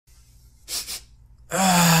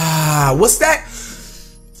What's that?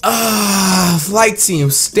 Flight team,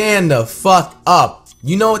 stand the fuck up.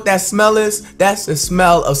 You know what that smell is? That's the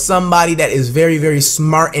smell of somebody that is very, very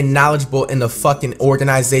smart and knowledgeable in the fucking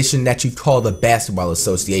organization that you call the Basketball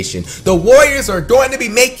Association. The Warriors are going to be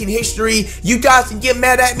making history. You guys can get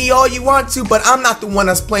mad at me all you want to, but I'm not the one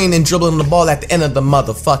that's playing and dribbling the ball at the end of the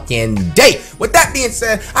motherfucking day. With that being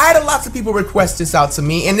said, I had lots of people request this out to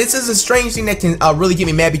me, and this is a strange thing that can really get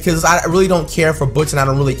me mad because I really don't care for books and I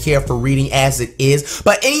don't really care for reading as it is.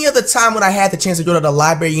 But any other time when I had the chance to go to the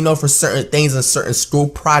library, you know, for certain things and certain school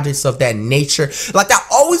projects of that nature, like I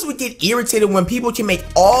always would get irritated when people can make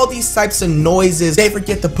all these types of noises. They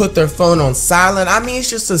forget to put their phone on silent. I mean, it's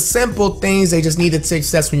just the simple things they just need to take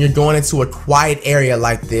steps when you're going into a quiet area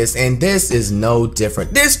like this, and this is no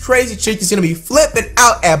different. This crazy chick is gonna be flipping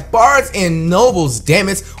out at Barnes and Nobles, damn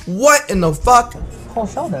it. What in the fuck? Paul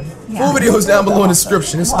Sheldon. Full videos down below in the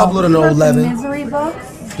description. It's uploaded on 11. Misery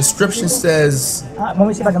books? Description says Let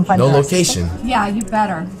me see if I can find no it. location. Yeah, you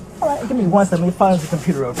better. Alright, give me one second. Let me find the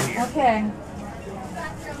computer over here. Okay.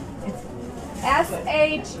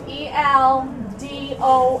 It's SHELDON.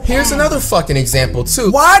 Here's another fucking example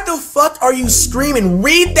too. Why the fuck are you screaming?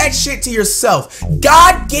 Read that shit to yourself.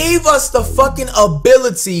 God gave us the fucking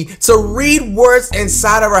ability to read words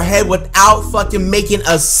inside of our head without fucking making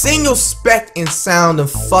a single speck in sound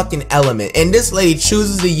of fucking element. And this lady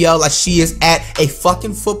chooses to yell like she is at a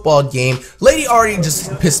fucking football game. Lady already just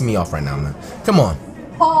pissing me off right now, man. Come on.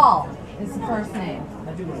 Paul is the first name.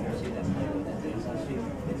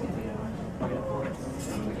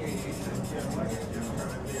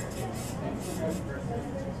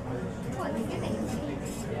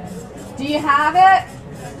 Do you have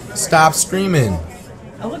it? Stop screaming.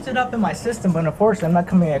 I looked it up in my system, but unfortunately, I'm not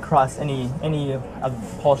coming across any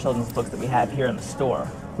of Paul Sheldon's books that we have here in the store.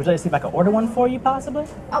 Would you like to see if I can order one for you, possibly?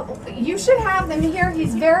 Oh, you should have them here.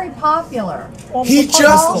 He's very popular. Well, He Paul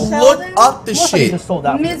just Sheldon- looked up the Most of them shit. just sold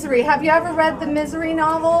out. Misery. Have you ever read the Misery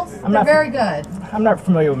novels? They're not- very good. I'm not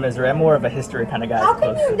familiar with Misery. I'm more of a history kind of guy. How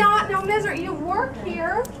can you not know Misery? You work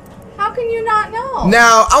here. How can you not know?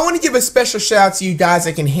 Now, I want to give a special shout out to you guys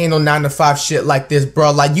that can handle 9 to 5 shit like this, bro.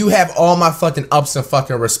 Like, you have all my fucking ups and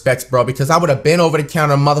fucking respects, bro, because I would have been over the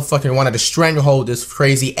counter motherfucking wanted to stranglehold this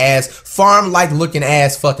crazy ass, farm-like looking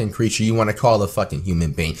ass fucking creature you want to call a fucking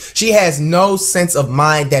human being. She has no sense of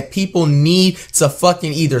mind that people need to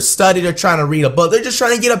fucking either study, they're trying to read a book, they're just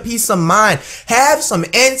trying to get a peace of mind. Have some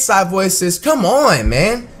inside voices. Come on,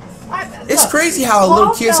 man. It's crazy how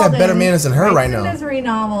little kids have better manners than her right now. Misery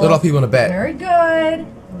novels. Little people in the back. Very good.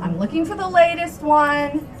 I'm looking for the latest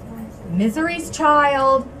one. Misery's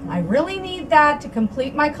Child. I really need that to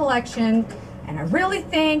complete my collection, and I really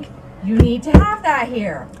think you need to have that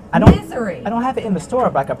here. Misery. I don't have it in the store,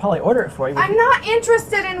 but I could probably order it for you. I'm not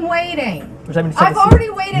interested in waiting. I've already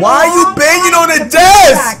waited. Why a are you long banging time on the for desk?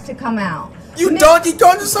 Feedback to come out. You donkey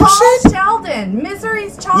kong to some Paul shit? Sheldon,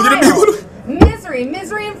 Misery's Child. Look at the people. Misery,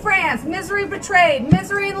 Misery in France, Misery Betrayed,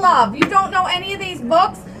 Misery in Love. You don't know any of these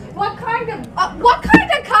books? What kind of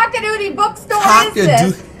cockadoodie bookstore is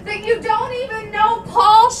this that you don't even know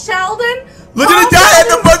Paul Sheldon? Look at the guy at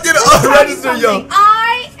the fucking register, yo.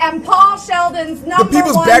 I am Paul Sheldon's number one The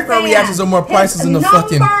people's background fan. reactions are more priceless than the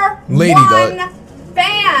fucking lady, dog. dog.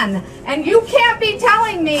 Fan, and you can't be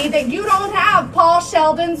telling me that you don't have Paul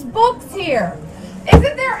Sheldon's books here.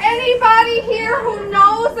 Isn't there anybody here who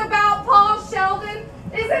knows about Paul Sheldon?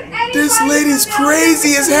 Isn't anybody? This lady's familiar crazy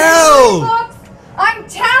with as the hell. books? I'm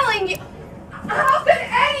telling you, how can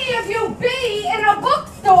any of you be in a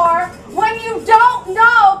bookstore when you don't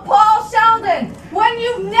know Paul Sheldon? When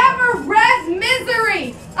you've never read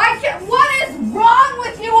Misery? What is wrong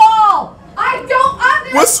with you all? I don't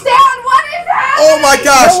understand what is happening. Oh my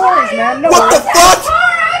gosh. No worries, man. No What the worries. fuck?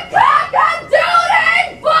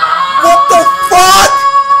 What the fuck?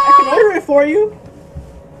 I can order it for you.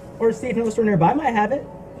 Or see if another store nearby might have it.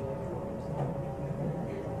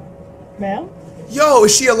 Ma'am? Yo,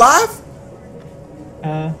 is she alive?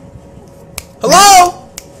 Hello?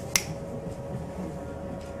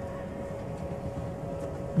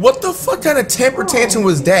 What the fuck kind of temper tantrum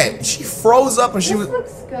was that? She froze up and she was. This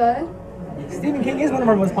looks good. Stephen King is one of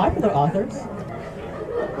our most popular authors.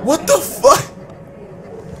 What the fuck?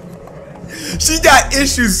 She got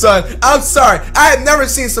issues, son. I'm sorry. I have never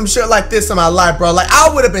seen some shit like this in my life, bro. Like,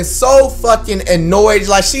 I would have been so fucking annoyed.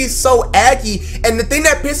 Like, she's so aggy. And the thing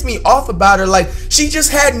that pissed me off about her, like, she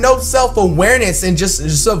just had no self-awareness and just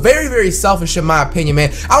so very, very selfish in my opinion,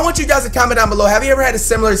 man. I want you guys to comment down below. Have you ever had a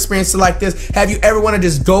similar experience like this? Have you ever want to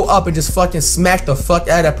just go up and just fucking smack the fuck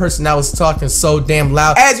out of that person that was talking so damn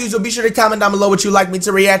loud? As usual, be sure to comment down below what you'd like me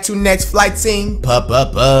to react to next. Flight team, Shit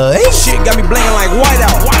got me blinking like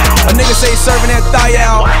whiteout. nigga say serving that thigh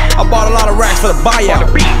out. I bought a lot of racks for the buyout.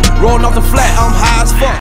 Rolling off the flat, I'm high as fuck.